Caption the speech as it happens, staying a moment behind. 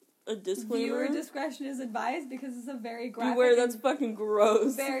a disclaimer? Viewer discretion is advised because it's a very graphic. Beware, that's fucking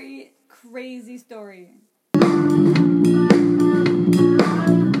gross. Very crazy story.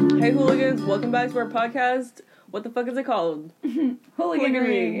 Hey hooligans, welcome back to our podcast. What the fuck is it called?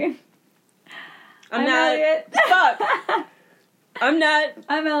 Hooliganery. I'm Nat. Elliot. Fuck! I'm Nat.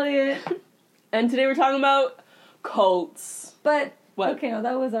 I'm Elliot. And today we're talking about cults. But, What? okay, no,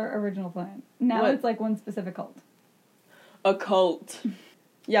 that was our original plan. Now What? it's like one specific cult. A cult.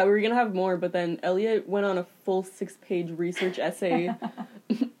 Yeah, we were gonna have more, but then Elliot went on a full 6-page research essay,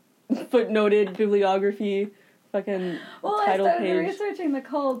 footnoted bibliography, fucking title I started page. researching the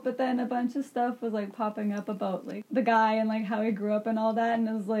cult, but then a bunch of stuff was like popping up about like the guy and like how he grew up and all that, and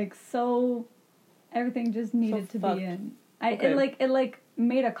it was like so everything just needed to fucked. be in. Okay. It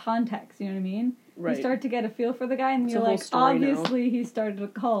made a context, you know what I mean? Right. You start to get a feel for the guy, and It's you're a whole like, story now. obviously he started a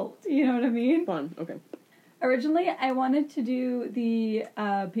cult. You know what I mean? Fun, okay. Originally, I wanted to do the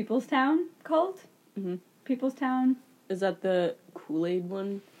Peoplestown cult. Mm-hmm. Peoplestown. Is that the Kool-Aid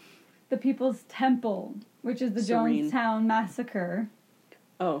one? The People's Temple, which is the Serene. Jonestown Massacre.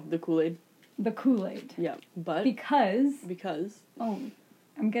 Oh, the Kool-Aid? The Kool-Aid. Yeah, but? Because... Oh,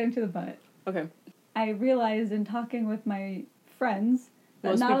 I'm getting to the but. okay. I realized in talking with my friends that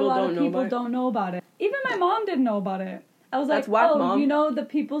Most not a people lot don't of know people about it. don't know about it. Even my mom didn't know about it. I was like, That's whack, Mom. you know the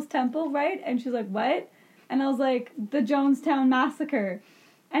People's Temple, right? And she's like, what? And I was like, the Jonestown Massacre.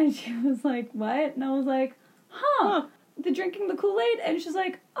 And she was like, what? And I was like, huh. The drinking the Kool-Aid? And she's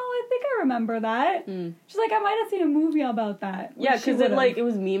like, oh, I think I remember that. Mm. She's like, I might have seen a movie about that. Yeah, Which she because would've. it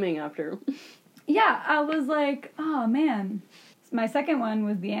was memeing after. Yeah, I was like, oh, man. My second one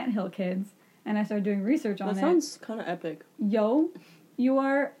was the Anthill Kids, and I started doing research on That it. sounds kind of epic. Yo, you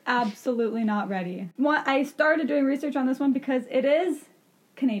are absolutely not ready. I started doing research on this one because it is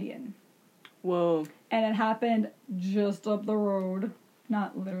Canadian. Whoa. And it happened just up the road.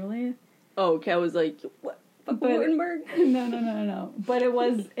 Not literally. Oh, okay, I was like, what? But Wittenberg? No. But it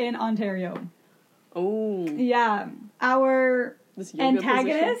was in Ontario. Oh. Yeah. Our This yoga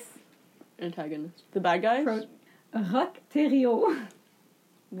antagonist, Antagonist. The bad guy? Roch Thériault.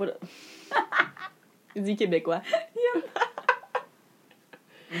 What? Is he Québécois? Yep.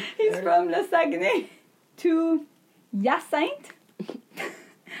 He's from Le Saguenay to Hyacinthe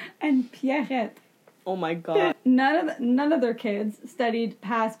and Pierrette. Oh my god. None of their kids studied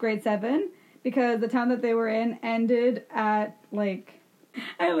past grade 7 because the town that they were in ended at like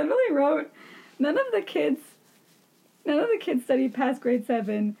I literally wrote none of the kids studied past grade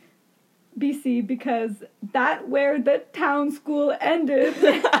 7 BC because that where the town school ended.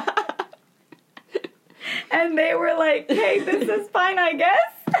 And they were like, hey, this is fine, I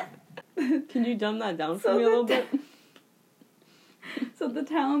guess. Can you dumb that down for So me a little the- bit? So the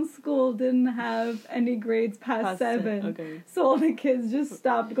town school didn't have any grades past 7. Okay. So all the kids just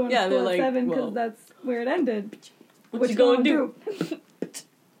stopped going Yeah, to they're school at like, 7 because well, that's where it ended. What you gonna do?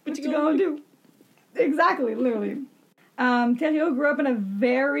 What you gonna do? Exactly, literally. Thériault grew up in a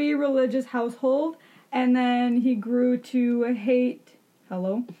very religious household, and then he grew to hate...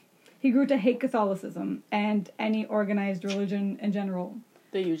 Hello? He grew to hate Catholicism and any organized religion in general.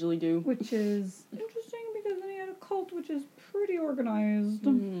 They usually do. Which is interesting because then he had a cult which is pretty organized.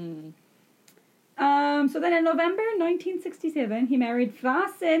 Mm. So then in November 1967, he married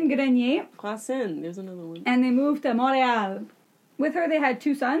Francine Grenier, Racine, there's another one. and they moved to Montreal. With her, they had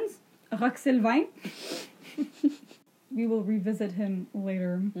 2 sons, Roch Sylvain. We will revisit him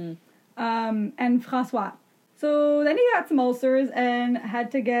later. Mm. And François. So then he got some ulcers and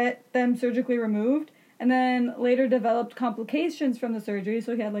had to get them surgically removed, and then later developed complications from the surgery,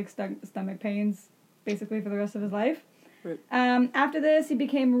 so he had like stomach pains basically for the rest of his life. Right. After this, he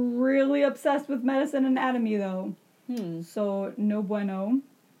became really obsessed with medicine and anatomy, though. So, no bueno.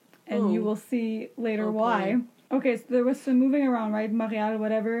 And you will see later why. Okay, so there was some moving around, right? Montreal,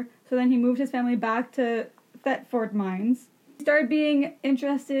 whatever. So then he moved his family back to Thetford Mines. He started being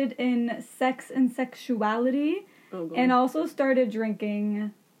interested in sex and sexuality. Oh, God. And also started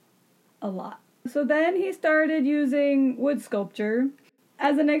drinking a lot. So then he started using wood sculpture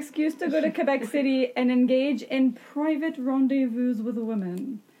as an excuse to go to Quebec City and engage in private rendezvous with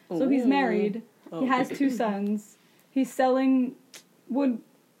women. So he's married. He has 2 sons. He's selling wood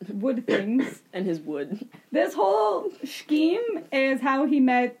things. And his wood. This whole scheme is how he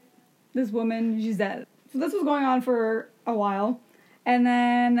met this woman, Giselle. So this was going on for a while. And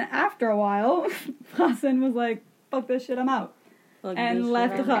then after a while, Francine was like, fuck this shit, I'm out. And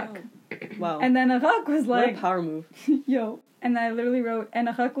left Roch. Wow. And then Roch was What like... a power move. Yo. And I literally wrote, and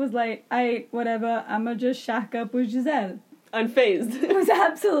Roch was like, whatever, I'ma just shack up with Giselle. Unfazed. He was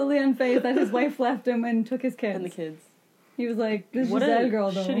absolutely unfazed that his wife left him and took his kids. And the kids. He was like, this What Giselle a girl,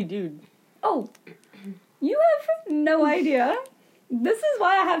 though. shitty dude. Oh, you have no idea. This is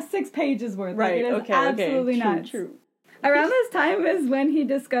why I have 6 pages worth. Right, Like, it is absolutely nuts. True. Around this time is when he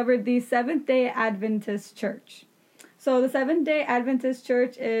discovered the Seventh-day Adventist Church. So the Seventh-day Adventist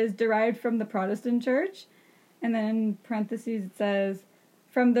Church is derived from the Protestant Church. And then in parentheses it says,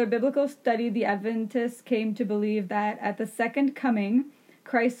 from their biblical study, the Adventists came to believe that at the second coming,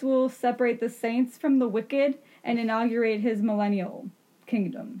 Christ will separate the saints from the wicked and inaugurate his millennial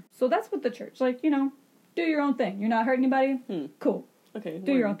kingdom. So that's what the church, like, do your own thing. You're not hurting anybody? Cool. Okay.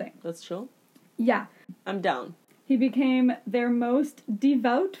 Do your own thing. Let's chill. Yeah. I'm down. He became their most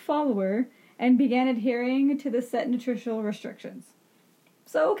devout follower and began adhering to the set nutritional restrictions.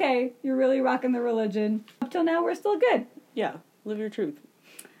 So, okay, you're really rocking the religion. Up till now, we're still good. Yeah. Live your truth.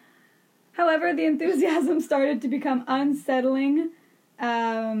 However, the enthusiasm started to become unsettling.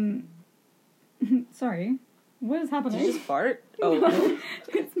 Sorry. What is happening? Did you just fart? Oh. No,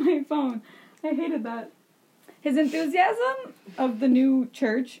 it's my phone. I hated that. His enthusiasm of the new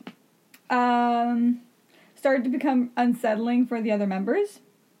church started to become unsettling for the other members.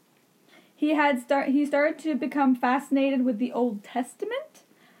 He started to become fascinated with the Old Testament,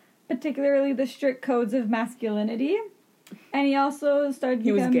 particularly the strict codes of masculinity. And he also started to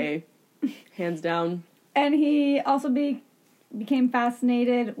He was gay. Hands down. And he also became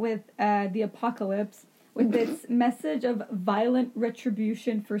fascinated with the apocalypse, with its message of violent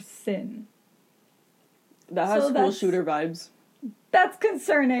retribution for sin. That has school shooter vibes. That's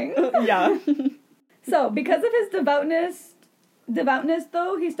concerning. Yeah. So, because of his devoutness,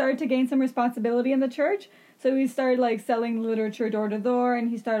 though, he started to gain some responsibility in the church. So he started, selling literature door to door, and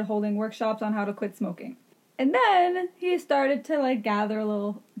he started holding workshops on how to quit smoking. And then he started to, gather a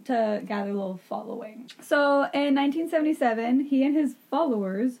little following. So, in 1977, he and his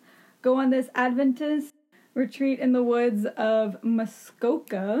followers go on this Adventist retreat in the woods of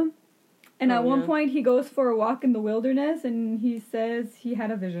Muskoka. And at one point, he goes for a walk in the wilderness, and he says he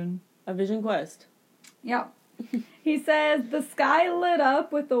had a vision. A vision quest. Yeah. He says the sky lit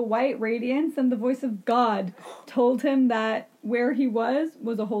up with a white radiance, and the voice of God told him that where he was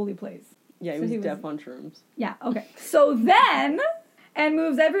a holy place. Yeah, he was deaf on shrooms. Yeah, okay. So then, and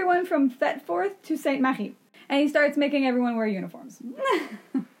moves everyone from Thetford to St. Marie. And he starts making everyone wear uniforms.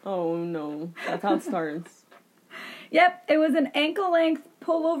 Oh, no. That's how it starts. Yep, it was an ankle-length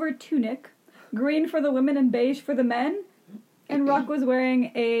pullover tunic, green for the women and beige for the men, and Rock was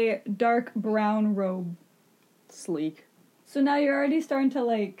wearing a dark brown robe. Sleek. So now you're already starting to,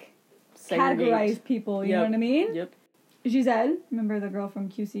 categorize people, you know what I mean? Yep. Giselle, remember the girl from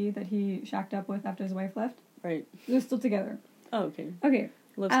QC that he shacked up with after his wife left? Right. They're still together. Oh, okay. Okay.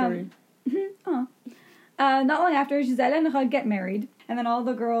 Love story. Not long after, Giselle and Rod get married, and then all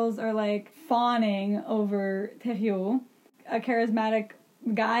the girls are, fawning over Thériault, a charismatic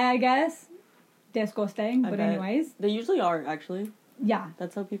guy, I guess. Disgusting, but anyways. They usually are, actually. Yeah.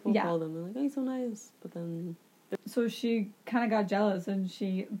 That's how people call them. They're like, oh, he's so nice. But then... So she kind of got jealous, and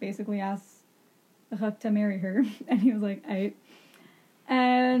she basically asked Rod to marry her, and he was like, aight.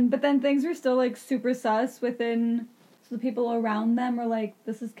 But then things were still, super sus within... So the people around them were like,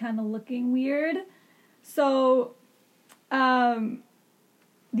 this is kind of looking weird. So,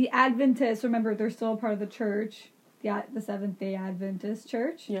 the Adventists, remember, they're still a part of the church, the Seventh-day Adventist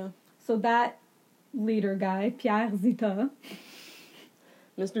Church. Yeah. So that leader guy, Pierre Zita.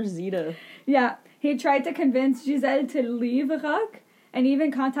 Mr. Zita. Yeah. He tried to convince Giselle to leave Rock, and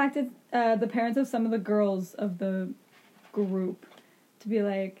even contacted the parents of some of the girls of the group to be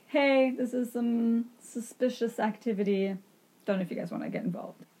like, hey, this is some suspicious activity. Don't know if you guys want to get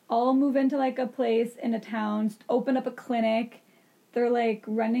involved. All move into, a place in a town, open up a clinic. They're,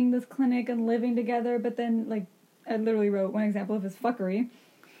 running this clinic and living together, but then, I literally wrote one example of his fuckery.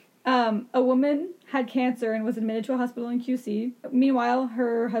 A woman had cancer and was admitted to a hospital in QC. Meanwhile,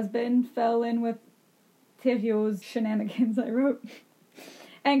 her husband fell in with Thériault's shenanigans, I wrote,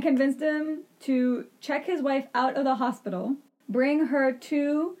 and convinced him to check his wife out of the hospital, bring her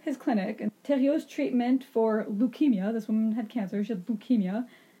to his clinic, and Thériault's treatment for leukemia, this woman had cancer, she had leukemia,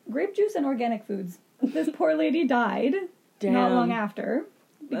 grape juice and organic foods. This poor lady died not long after,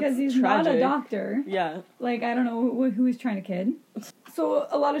 because he's tragic. Not a doctor. Yeah. I don't know who he's trying to kid. So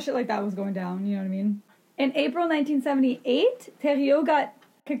a lot of shit like that was going down, you know what I mean? In April 1978, Thériault got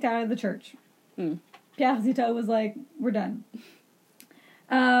kicked out of the church. Pierre Zita was like, we're done.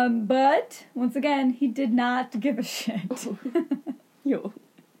 But, once again, he did not give a shit. Yo.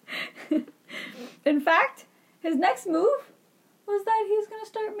 In fact, his next move was that he's going to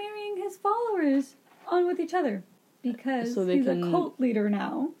start marrying his followers on with each other. Because he's a cult leader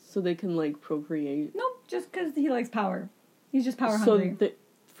now. So they can, procreate. Nope, just because he likes power. He's just power hungry. So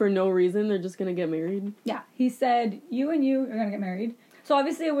for no reason, they're just gonna get married? Yeah. He said, you and you are gonna get married. So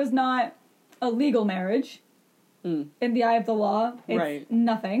obviously it was not a legal marriage. In the eye of the law. It's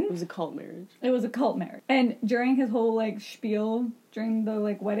nothing. It was a cult marriage. It was a cult marriage. And during his whole, like, spiel, during the,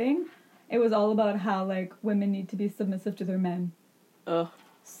 like, wedding, it was all about how, like, women need to be submissive to their men. Ugh.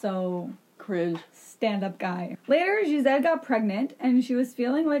 So... Cringe. Stand-up guy. Later, Giselle got pregnant, and she was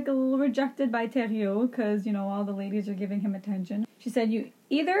feeling, like, a little rejected by Thériault, because, you know, all the ladies are giving him attention. She said, you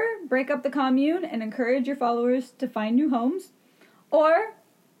either break up the commune and encourage your followers to find new homes, or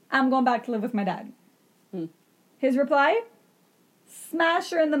I'm going back to live with my dad. His reply? Smash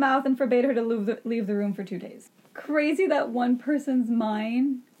her in the mouth and forbade her to leave the room for 2 days. Crazy that one person's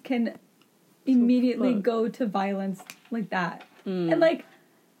mind can immediately go to violence like that. And, like,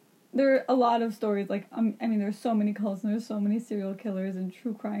 there are a lot of stories, like, I mean, there's so many cults and there's so many serial killers and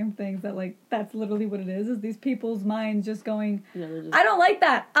true crime things that, like, that's literally what it is these people's minds just going, I don't like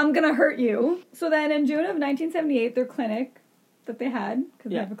that, I'm gonna hurt you. So then in June of 1978, their clinic that they had,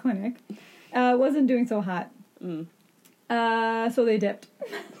 because they have a clinic, wasn't doing so hot. So they dipped.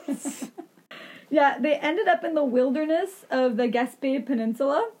 Yeah, they ended up in the wilderness of the Gaspé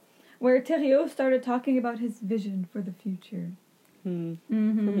Peninsula, where Thériault started talking about his vision for the future. From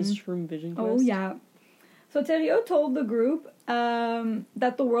his shroom vision quest. Oh, yeah. So Thériault told the group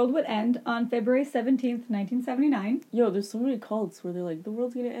that the world would end on February 17th, 1979. Yo, there's so many cults where they're like, the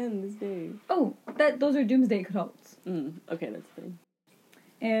world's gonna end this day. Oh, those are doomsday cults. Okay, that's the thing.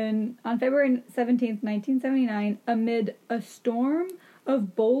 And on February 17th, 1979, amid a storm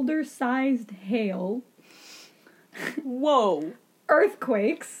of boulder-sized hail... Whoa!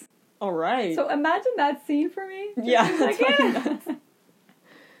 Earthquakes... Alright. So imagine that scene for me. Yeah, that's fucking nuts.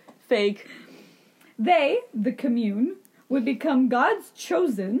 Fake. They, the commune, would become God's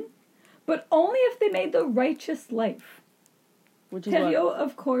chosen, but only if they made the righteous life. Which is Thériault,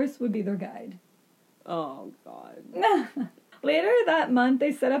 of course, would be their guide. Oh, God. Later that month,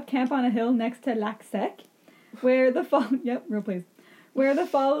 they set up camp on a hill next to Lac Sec, where the where the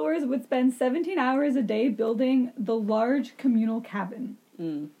followers would spend 17 hours a day building the large communal cabin.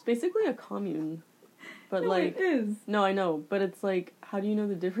 It's basically a commune. But, no, like... it is. No, I know. But it's like, how do you know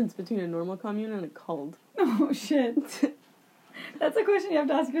the difference between a normal commune and a cult? Oh, shit. That's a question you have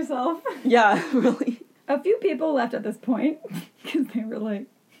to ask yourself. Yeah, really. A few people left at this point, because they were like...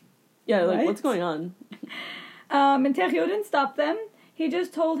 Yeah, like, what's going on? And Thériault didn't stop them. He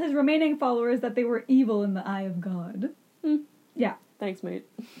just told his remaining followers that they were evil in the eye of God. Yeah. Thanks, mate.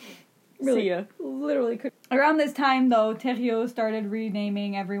 Really, see ya. Literally. Around this time, though, Thériault started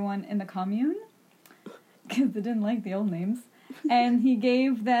renaming everyone in the commune. Because they didn't like the old names. And he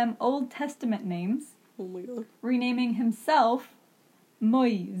gave them Old Testament names. Oh my God. Renaming himself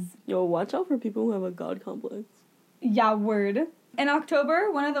Moïse. Yo, watch out for people who have a God complex. Yeah, word. In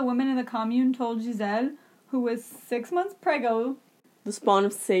October, one of the women in the commune told Giselle, who was 6 months preggo, the spawn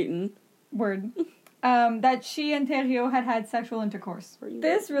of Satan, word, that she and Thériault had sexual intercourse.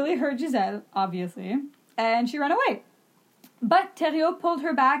 This really hurt Giselle, obviously, and she ran away. But Thériault pulled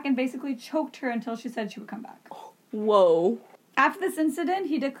her back and basically choked her until she said she would come back. Whoa. After this incident,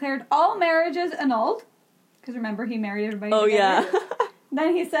 he declared all marriages annulled, because remember, he married everybody together. Yeah.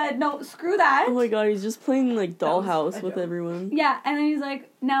 Then he said, no, screw that. Oh my God, he's just playing, like, dollhouse with everyone. Yeah, and then he's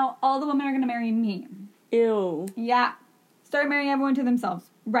like, now all the women are going to marry me. Ew. Yeah. Start marrying everyone to themselves.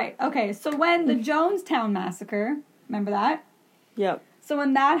 Right. Okay, so when the Jonestown Massacre, remember that? Yep. So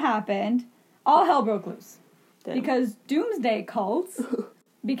when that happened, all hell broke loose. Damn. Because doomsday cults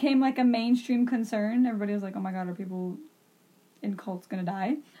became like a mainstream concern. Everybody was like, oh my God, are people in cults gonna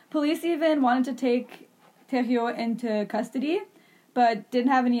die? Police even wanted to take Thériault into custody, but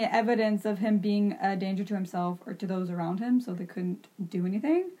didn't have any evidence of him being a danger to himself or to those around him, so they couldn't do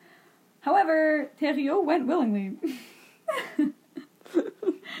anything. However, Thériault went willingly.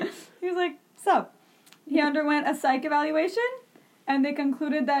 He was like, sup? He underwent a psych evaluation, and they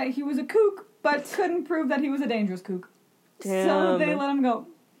concluded that he was a kook, but couldn't prove that he was a dangerous kook. Damn. So they let him go.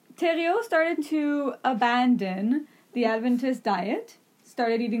 Thériault started to abandon the Adventist diet,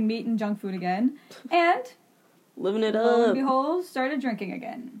 started eating meat and junk food again, and, living it lo and up, behold, started drinking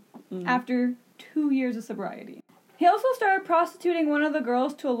again, after 2 years of sobriety. He also started prostituting one of the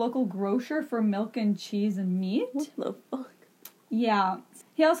girls to a local grocer for milk and cheese and meat. What the fuck? Yeah.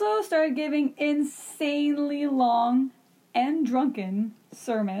 He also started giving insanely long and drunken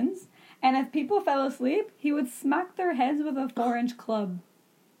sermons, and if people fell asleep, he would smack their heads with a 4-inch club.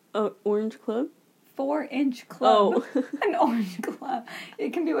 Orange club? 4-inch club. Oh. An orange club.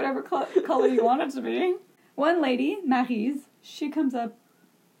 It can be whatever color you want it to be. One lady, Maryse, she comes up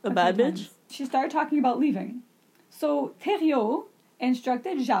a bad bitch? Times. She started talking about leaving. So Thériault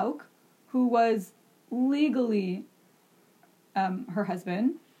instructed Jacques, who was legally her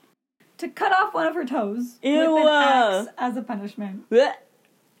husband, to cut off one of her toes with an axe as a punishment.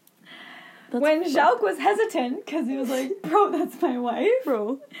 When Jacques was hesitant, because he was like, bro, that's my wife.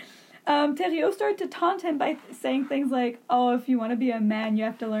 Bro. Thériault started to taunt him by saying things like, oh, if you want to be a man, you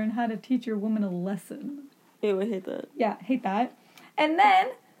have to learn how to teach your woman a lesson. Ew, I hate that. Yeah, hate that. And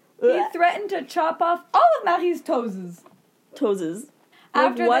then he threatened to chop off all of Marie's toeses.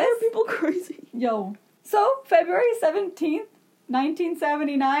 After why are people crazy? Yo. So, February 17th,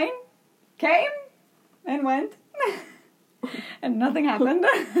 1979 came and went. And nothing happened.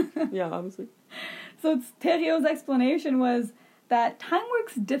 Yeah, obviously. So Thériault's explanation was that time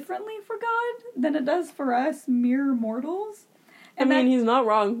works differently for God than it does for us mere mortals. And he's not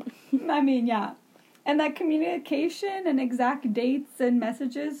wrong. Yeah. And that communication and exact dates and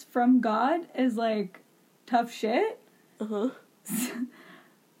messages from God is like tough shit. Uh-huh.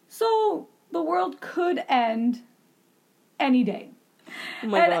 So the world could end any day. Oh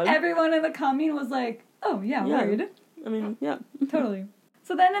my God. And everyone in the commune was like, oh yeah, word. Yeah. Totally.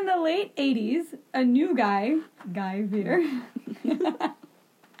 So then in the late 80s, a new guy, Guy Veer.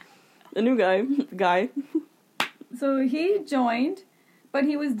 A new guy. So he joined, but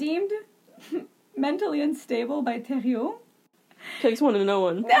he was deemed mentally unstable by Thériault. Takes one to know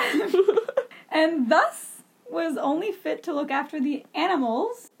one. And thus was only fit to look after the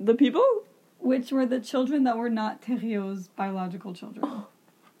animals. The people? Which were the children that were not Thériault's biological children.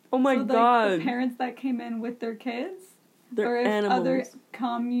 Oh my God. The parents that came in with their kids. They're or if animals. other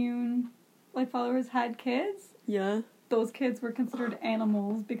commune followers had kids. Yeah. Those kids were considered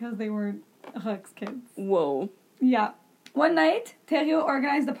animals because they were Roch's kids. Whoa. Yeah. One night, Thériault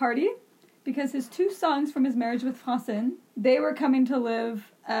organized a party because his two sons from his marriage with Francine, they were coming to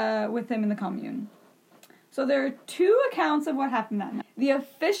live with him in the commune. So there are two accounts of what happened that night. The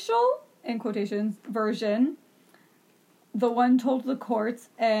official, in quotations, version, the one told to the courts,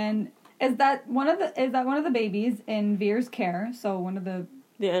 and is that one of the babies in Veer's care, so one of the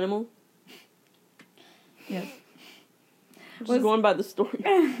animal? Yes. Just going by the story.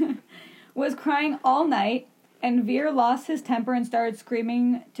 Was crying all night, and Veer lost his temper and started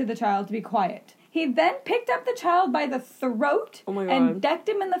screaming to the child to be quiet. He then picked up the child by the throat and decked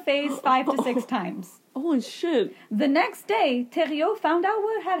him in the face 5 to 6 times. Holy shit. The next day, Thériault found out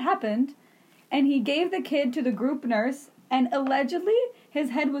what had happened, and he gave the kid to the group nurse, and allegedly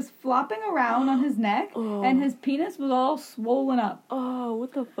his head was flopping around on his neck, and his penis was all swollen up. Oh,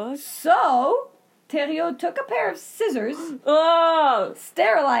 what the fuck? So, Thériault took a pair of scissors,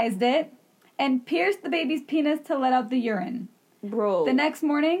 sterilized it, and pierced the baby's penis to let out the urine. Bro. The next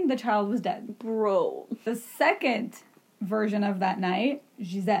morning, the child was dead. Bro. The second version of that night,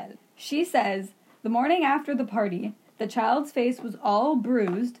 Giselle. She says, the morning after the party, the child's face was all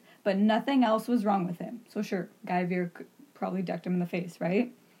bruised, but nothing else was wrong with him. So sure, Guy Veer probably decked him in the face,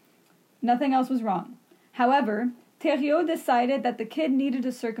 right? Nothing else was wrong. However, Thériault decided that the kid needed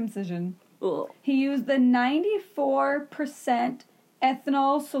a circumcision. Ugh. He used the 94%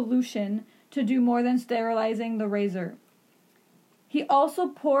 ethanol solution to do more than sterilizing the razor. He also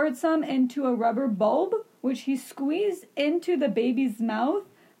poured some into a rubber bulb, which he squeezed into the baby's mouth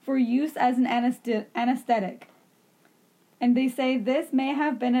for use as an anesthetic. And they say this may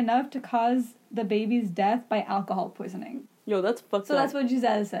have been enough to cause the baby's death by alcohol poisoning. Yo, that's fucked up. So that's what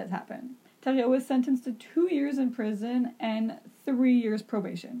Giselle says happened. Thériault was sentenced to 2 years in prison and 3 years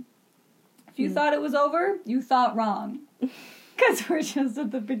probation. If you thought it was over, you thought wrong. Because we're just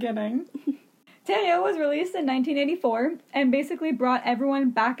at the beginning. Thériault was released in 1984 and basically brought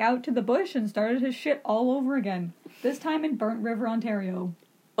everyone back out to the bush and started his shit all over again. This time in Burnt River, Ontario.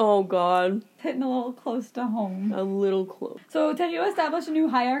 Oh, God. Hitting a little close to home. A little close. So Thériault established a new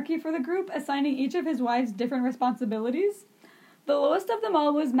hierarchy for the group, assigning each of his wives different responsibilities. The lowest of them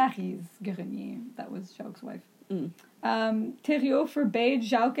all was Maryse Grenier. That was Jacques' wife. Thériault forbade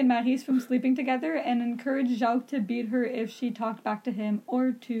Jacques and Maryse from sleeping together and encouraged Jacques to beat her if she talked back to him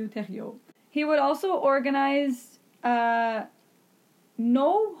or to Thériault. He would also organize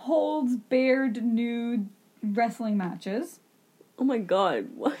no-holds-barred nude wrestling matches. Oh my God,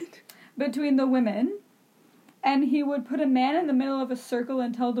 what? Between the women. And he would put a man in the middle of a circle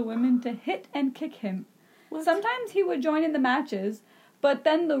and tell the women to hit and kick him. What? Sometimes he would join in the matches, but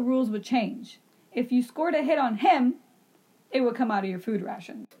then the rules would change. If you scored a hit on him, it would come out of your food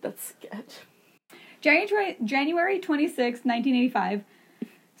ration. That's sketch. January 26, 1985,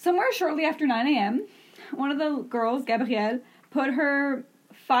 somewhere shortly after 9 a.m., one of the girls, Gabrielle, put her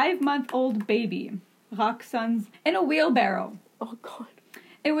 5-month-old baby, Roch's sons, in a wheelbarrow. Oh, God.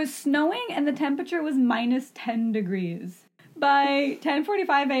 It was snowing and the temperature was minus 10 degrees. By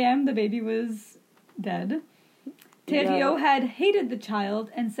 10:45 a.m., the baby was dead. Thériault had hated the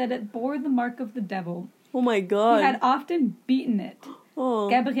child and said it bore the mark of the devil. Oh my god. He had often beaten it. Oh.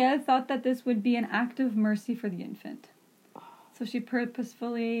 Gabrielle thought that this would be an act of mercy for the infant. So she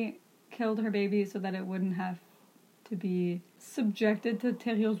purposefully killed her baby so that it wouldn't have to be subjected to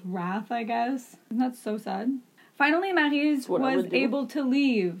Thériault's wrath, I guess. Isn't that so sad? Finally, Maryse was able to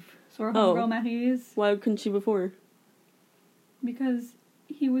leave. So our homegirl Maryse. Why couldn't she before? Because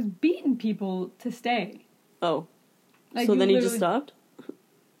he was beating people to stay. Oh. Like, so then he just stopped?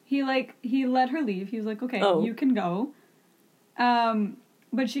 He let her leave. He was like, okay, you can go.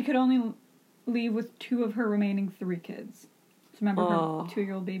 But she could only leave with 2 of her remaining 3 kids. So remember, her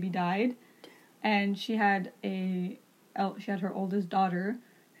 2-year-old baby died. And she had her oldest daughter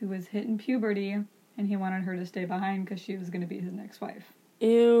who was hitting puberty, and he wanted her to stay behind because she was going to be his next wife.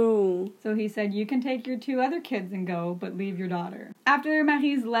 Ew. So he said, you can take your 2 other kids and go, but leave your daughter. After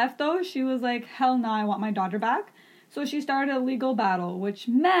Maryse left, though, she was like, hell no, I want my daughter back. So she started a legal battle, which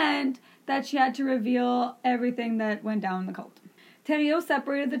meant that she had to reveal everything that went down in the cult. Thériault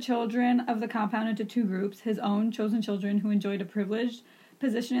separated the children of the compound into 2 groups, his own chosen children who enjoyed a privileged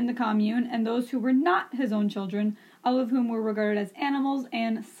position in the commune, and those who were not his own children, all of whom were regarded as animals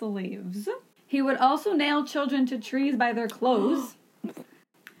and slaves. He would also nail children to trees by their clothes.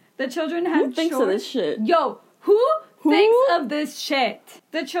 The children had Who thinks of this shit? Yo, who thinks of this shit?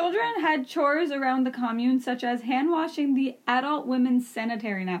 The children had chores around the commune, such as hand-washing the adult women's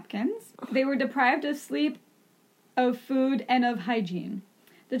sanitary napkins. They were deprived of sleep, of food, and of hygiene.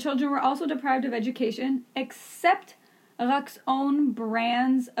 The children were also deprived of education, except Roch's own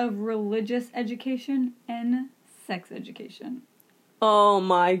brands of religious education and sex education. Oh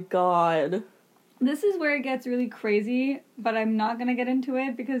my god. This is where it gets really crazy, but I'm not going to get into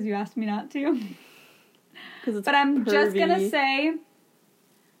it because you asked me not to. But I'm just going to say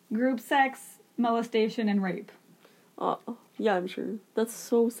group sex, molestation, and rape. Yeah, I'm sure. That's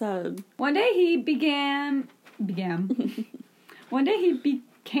so sad. One day he became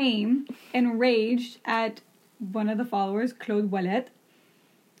enraged at one of the followers, Claude Ouellet,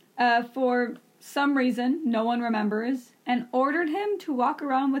 for some reason no one remembers, and ordered him to walk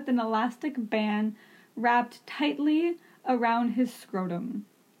around with an elastic band wrapped tightly around his scrotum.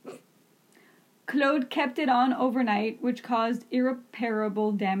 Claude kept it on overnight, which caused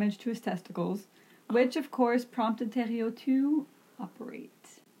irreparable damage to his testicles, which of course prompted Thériault to operate.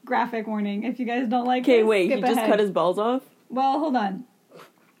 Graphic warning, if you guys don't like it, Okay, wait, he just cut his balls off? Well, hold on.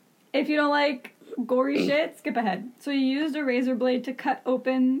 If you don't like gory shit, skip ahead. So he used a razor blade to cut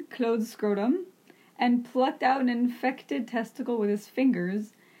open Claude's scrotum and plucked out an infected testicle with his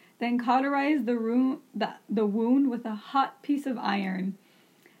fingers, then cauterized the wound with a hot piece of iron.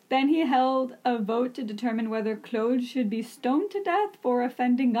 Then he held a vote to determine whether Claude should be stoned to death for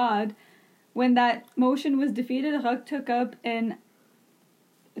offending God. When that motion was defeated, Roch took up a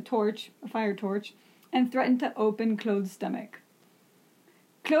fire torch, and threatened to open Claude's stomach.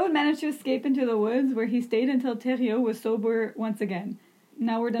 Claude managed to escape into the woods, where he stayed until Thériault was sober once again.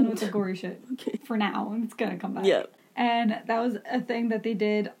 Now we're done with the gory shit. Okay. For now. It's gonna come back. Yeah. And that was a thing that they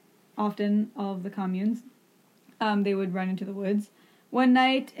did often, all of the communes. They would run into the woods. One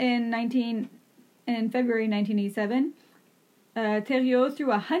night in February 1987, Thériault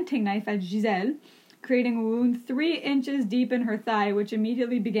threw a hunting knife at Gisèle, creating a wound 3 inches deep in her thigh, which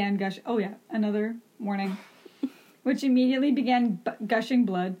immediately began another warning. Which immediately began gushing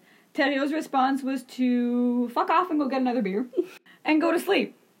blood. Thériault's response was to fuck off and go get another beer and go to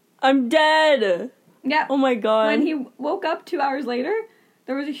sleep. I'm dead! Yeah. Oh my god. When he woke up 2 hours later,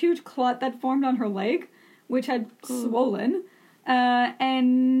 there was a huge clot that formed on her leg, which had swollen,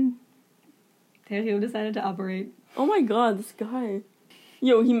 and Thériault decided to operate. Oh my god, this guy.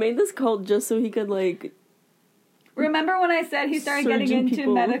 Yo, he made this cult just so he could, like... Remember when I said he started getting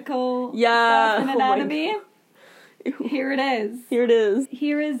into medical stuff and anatomy? Here it is. Here it is.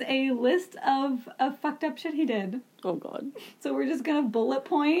 Here is a list of fucked up shit he did. Oh god. So we're just gonna bullet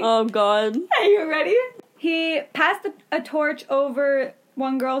point. Oh god. Are you ready? He passed a torch over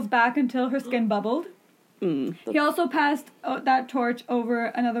one girl's back until her skin bubbled. He also passed that torch over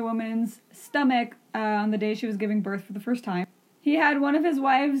another woman's stomach on the day she was giving birth for the first time. He had one of his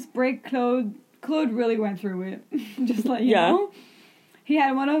wives break Claude. Claude really went through it. Just let you know. He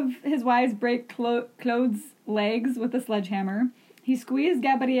had one of his wives break Claude's legs with a sledgehammer. He squeezed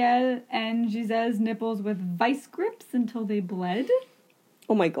Gabrielle and Gisèle's nipples with vice grips until they bled.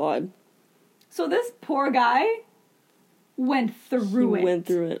 Oh my god. So this poor guy went through it. He went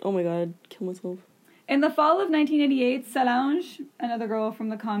through it. Oh my god. Kill myself. In the fall of 1988, Solange, another girl from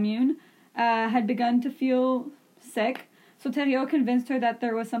the commune, had begun to feel sick, so Thériault convinced her that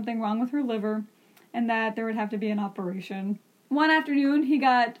there was something wrong with her liver and that there would have to be an operation. One afternoon, he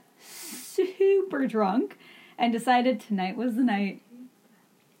got super drunk and decided tonight was the night.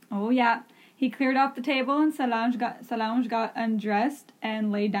 Oh yeah. He cleared off the table and Solange got undressed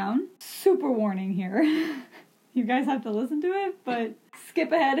and lay down. Super warning here. You guys have to listen to it, but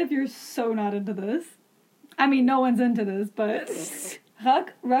skip ahead if you're so not into this. I mean, no one's into this, but...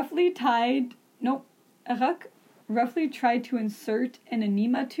 Roch roughly tried to insert an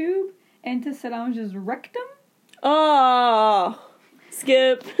enema tube into Solange's rectum. Oh,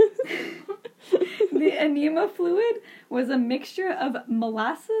 skip. The enema fluid was a mixture of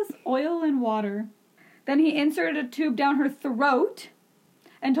molasses, oil, and water. Then he inserted a tube down her throat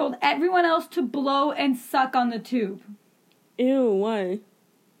and told everyone else to blow and suck on the tube. Ew, why?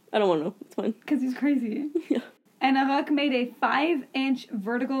 I don't want to know. It's fine. Because he's crazy. Yeah. And Roch made a 5-inch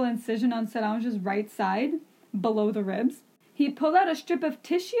vertical incision on Solange's right side, below the ribs. He pulled out a strip of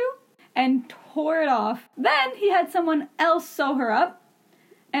tissue and tore it off. Then he had someone else sew her up.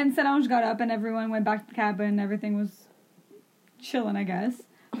 And Solange got up and everyone went back to the cabin. Everything was chilling, I guess.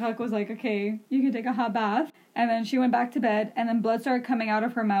 Roch was like, okay, you can take a hot bath. And then she went back to bed and then blood started coming out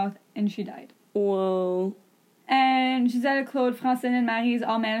of her mouth and she died. Whoa. And Giselle, Claude, Francine, and Maryse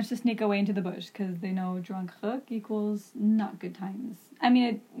all managed to sneak away into the bush because they know drunk Roch equals not good times. I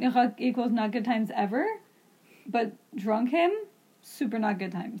mean, Roch equals not good times ever, but drunk him, super not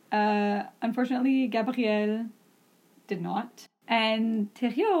good times. Unfortunately, Gabrielle did not. And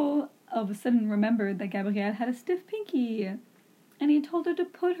Thériault all of a sudden remembered that Gabrielle had a stiff pinky. And he told her to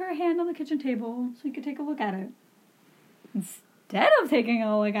put her hand on the kitchen table so he could take a look at it. Instead of taking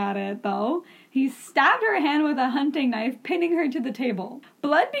a look at it, though, he stabbed her hand with a hunting knife, pinning her to the table.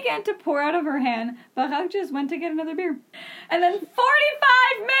 Blood began to pour out of her hand, but Roch just went to get another beer. And then 45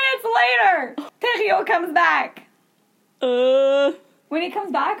 minutes later, Thériault comes back. When he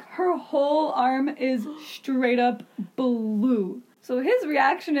comes back, her whole arm is straight up blue. So his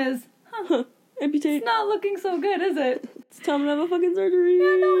reaction is, amputate. It's not looking so good, is it? It's time to have a fucking surgery.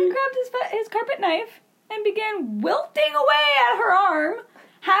 Yeah, no, he grabbed his carpet knife and began wilting away at her arm,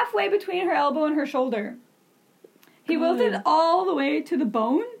 halfway between her elbow and her shoulder. He wilted all the way to the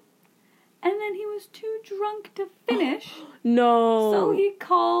bone, and then he was too drunk to finish. No. So he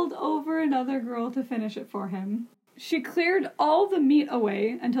called over another girl to finish it for him. She cleared all the meat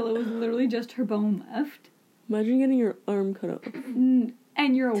away until it was literally just her bone left. Imagine getting your arm cut off. And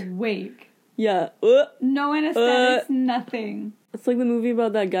you're awake. Yeah. No anesthetics, nothing. It's like the movie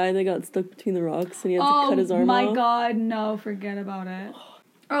about that guy that got stuck between the rocks and he had to cut his arm off. Oh my god, no, forget about it.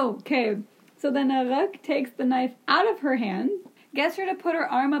 Okay, so then Roch takes the knife out of her hand, gets her to put her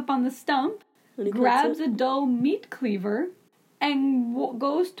arm up on the stump, grabs a dull meat cleaver, and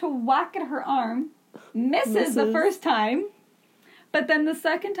goes to whack at her arm. Misses the first time, but then the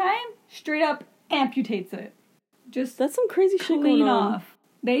second time, straight up amputates it. Just that's some crazy shit going on. Off.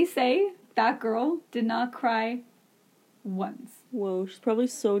 They say that girl did not cry once. Whoa, she's probably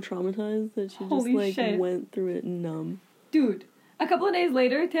so traumatized that she just went through it numb. Dude, a couple of days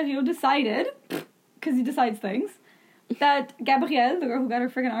later, Thériault decided, because he decides things, that Gabrielle, the girl who got her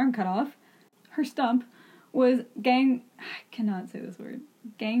friggin' arm cut off, her stump, was I cannot say this word.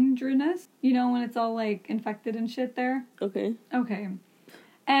 Gangrenous? You know when it's all like infected and shit there? Okay.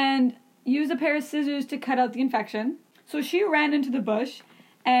 And used a pair of scissors to cut out the infection. So she ran into the bush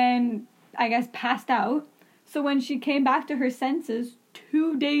and I guess passed out. So when she came back to her senses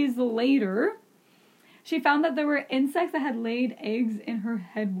 2 days later, she found that there were insects that had laid eggs in her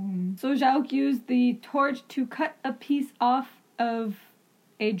head wound. So Jacques used the torch to cut a piece off of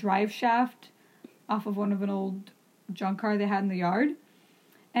a drive shaft off of one of an old junk car they had in the yard.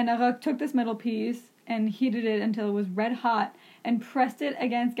 And Roch took this metal piece and heated it until it was red hot and pressed it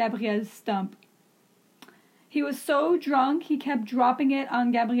against Gabrielle's stump. He was so drunk, he kept dropping it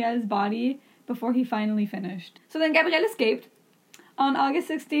on Gabrielle's body before he finally finished. So then Gabrielle escaped. On August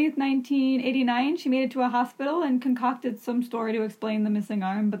 16th, 1989, she made it to a hospital and concocted some story to explain the missing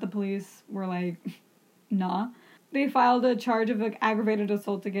arm, but the police were like, nah. They filed a charge of aggravated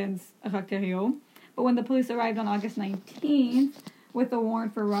assault against Roch Thériault, but when the police arrived on August 19th, with a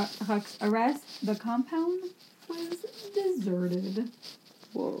warrant for Roch's arrest, the compound was deserted.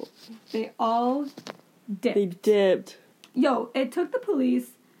 Whoa. They all dipped. They dipped. Yo, it took the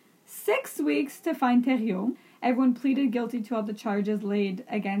police 6 weeks to find Thériault. Everyone pleaded guilty to all the charges laid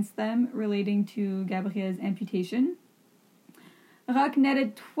against them relating to Gabrielle's amputation. Roch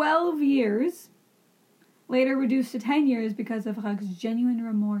netted 12 years, later reduced to 10 years because of Roch's genuine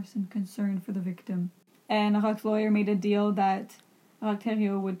remorse and concern for the victim. and Roch's lawyer made a deal that Roch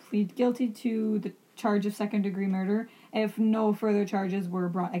Thériault would plead guilty to the charge of second-degree murder if no further charges were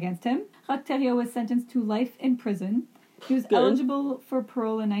brought against him. Roch Thériault was sentenced to life in prison. He was eligible for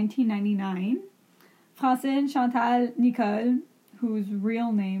parole in 1999. Francine, Chantal, Nicole, whose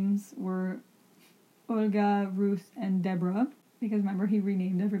real names were Olga, Ruth, and Deborah, because remember, he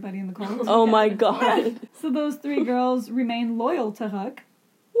renamed everybody in the cult. Oh my god. So those 3 girls remain loyal to Roch.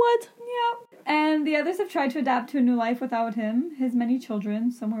 What? Yeah. And the others have tried to adapt to a new life without him. His many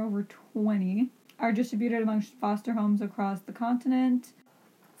children, somewhere over 20, are distributed amongst foster homes across the continent.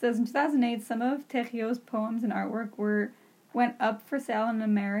 It says in 2008, some of Thériault's poems and artwork went up for sale on an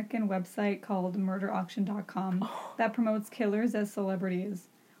American website called murderauction.com that promotes killers as celebrities.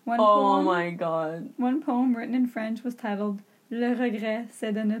 My god. One poem written in French was titled Le regret,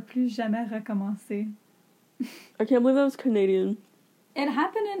 c'est de ne plus jamais recommencer. I can't believe that was Canadian. It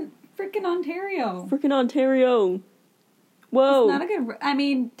happened in freaking Ontario. Freaking Ontario. Whoa. It's not a good... I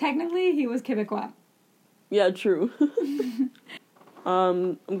mean, technically, he was Quebecois. Yeah, true.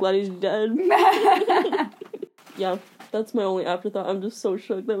 I'm glad he's dead. Yeah, that's my only afterthought. I'm just so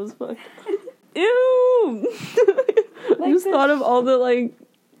shook. That was fucked. Ew! I just thought of all the, like,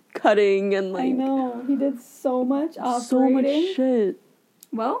 cutting and, like... I know. He did so much operating. So much shit.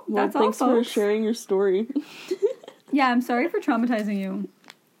 Well, that's all, thanks folks. for sharing your story. Yeah, I'm sorry for traumatizing you.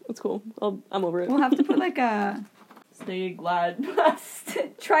 That's cool. I'm over it. We'll have to put, like, a... Stay glad.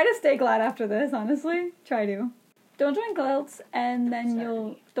 Try to stay glad after this, honestly. Try to. Don't join cults, and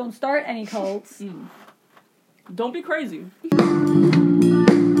then don't start any cults. Don't be crazy.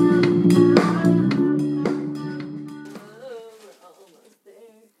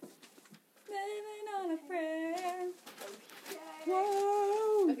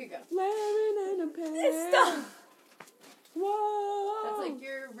 Whoa. Okay, go. Living in a pen. Stop. Whoa. That's like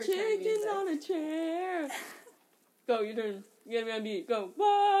your return chicken music. on a chair. Go, your turn. You gotta be on beat. Go.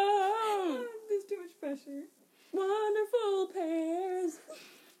 Whoa. There's too much pressure. Wonderful pairs.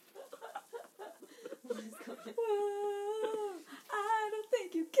 Whoa, I don't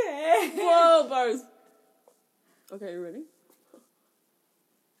think you care. Whoa, bars. Okay, you ready?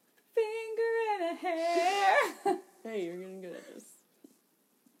 Finger in a hair. Hey, you're getting good at this.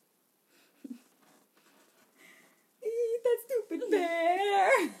 Eat that stupid bear.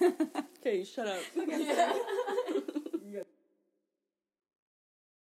 Okay, shut up. Okay,